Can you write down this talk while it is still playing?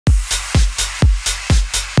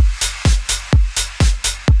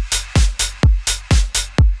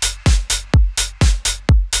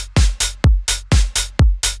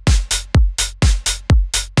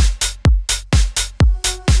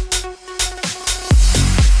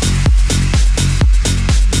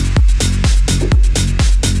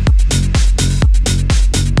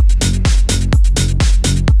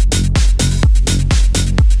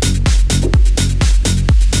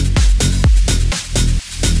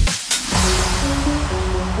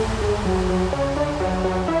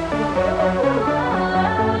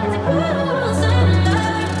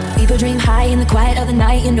quiet of the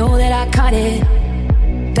night, you know that I caught it.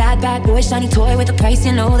 Bad, bad boy, shiny toy with a price,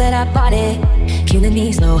 you know that I bought it. Killing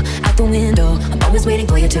me slow, out the window. I'm always waiting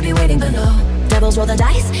for you to be waiting below. Devils roll the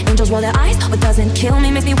dice, angels roll their eyes. What doesn't kill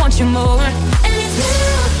me makes me want you more. And it's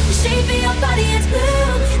blue, the shape of your body, it's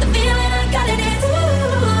blue. The feeling I got it, it's blue.